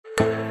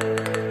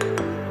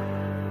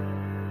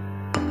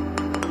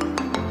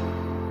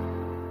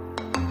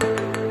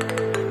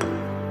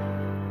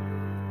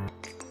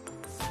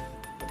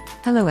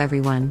Hello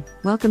everyone,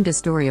 welcome to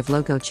Story of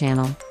Logo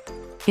channel.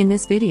 In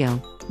this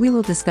video, we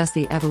will discuss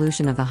the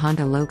evolution of the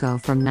Honda logo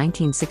from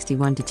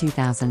 1961 to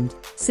 2000.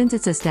 Since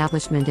its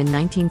establishment in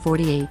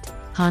 1948,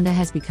 Honda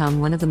has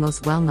become one of the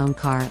most well-known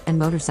car and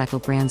motorcycle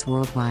brands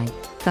worldwide.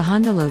 The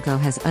Honda logo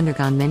has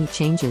undergone many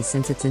changes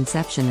since its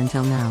inception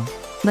until now.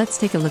 Let's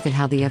take a look at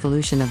how the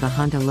evolution of the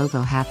Honda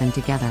logo happened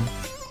together.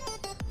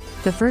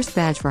 The first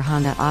badge for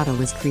Honda Auto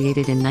was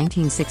created in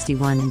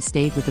 1961 and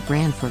stayed with the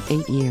brand for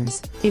 8 years.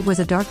 It was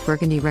a dark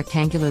burgundy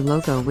rectangular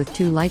logo with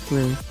two light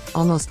blue,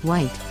 almost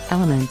white,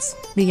 elements.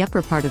 The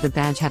upper part of the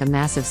badge had a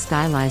massive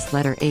stylized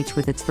letter H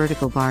with its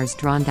vertical bars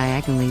drawn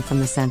diagonally from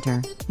the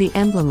center. The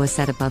emblem was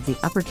set above the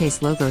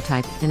uppercase logo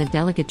type in a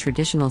delicate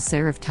traditional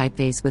serif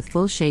typeface with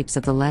full shapes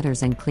of the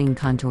letters and clean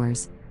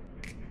contours.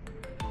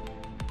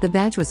 The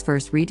badge was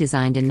first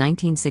redesigned in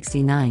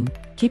 1969,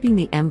 keeping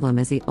the emblem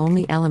as the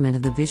only element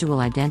of the visual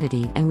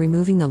identity and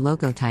removing the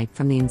logo type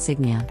from the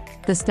insignia.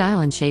 The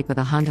style and shape of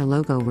the Honda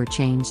logo were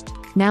changed.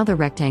 Now the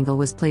rectangle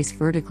was placed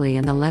vertically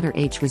and the letter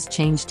H was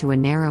changed to a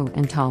narrow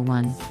and tall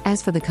one.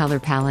 As for the color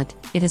palette,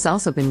 it has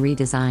also been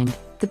redesigned.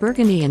 The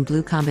burgundy and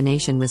blue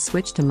combination was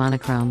switched to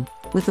monochrome,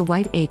 with the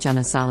white H on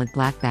a solid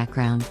black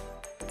background.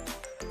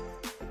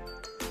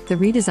 The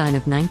redesign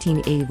of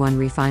 1981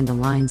 refined the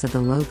lines of the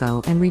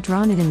logo and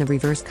redrawn it in the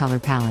reverse color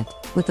palette,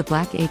 with the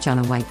black H on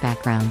a white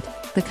background.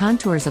 The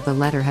contours of the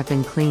letter have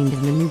been cleaned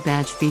and the new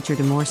badge featured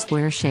a more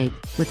square shape,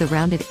 with the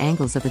rounded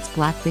angles of its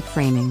black thick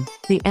framing.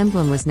 The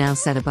emblem was now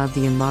set above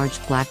the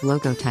enlarged black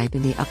logo type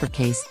in the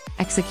uppercase,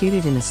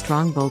 executed in a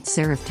strong bold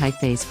serif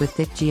typeface with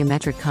thick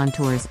geometric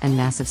contours and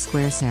massive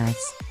square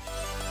serifs.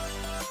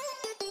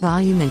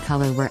 Volume and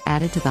color were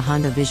added to the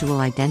Honda visual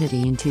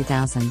identity in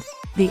 2000.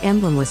 The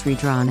emblem was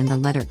redrawn and the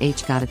letter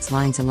H got its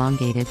lines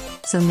elongated,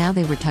 so now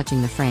they were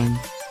touching the frame.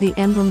 The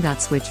emblem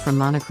got switched from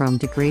monochrome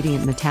to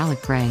gradient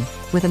metallic gray,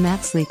 with a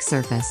matte sleek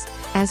surface.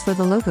 As for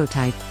the logo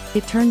type,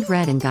 it turned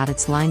red and got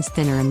its lines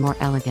thinner and more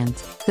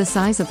elegant. The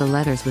size of the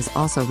letters was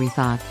also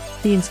rethought.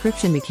 The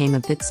inscription became a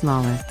bit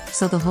smaller,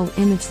 so the whole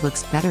image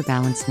looks better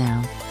balanced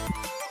now.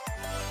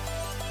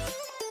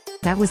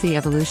 That was the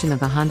evolution of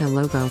the Honda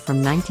logo from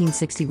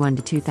 1961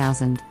 to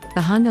 2000.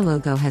 The Honda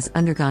logo has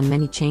undergone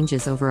many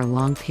changes over a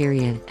long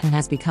period and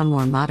has become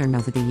more modern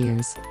over the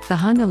years. The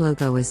Honda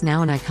logo is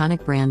now an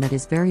iconic brand that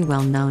is very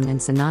well known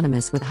and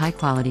synonymous with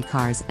high-quality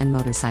cars and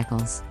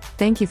motorcycles.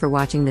 Thank you for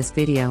watching this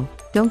video.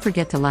 Don't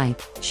forget to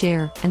like,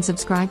 share, and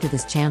subscribe to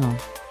this channel.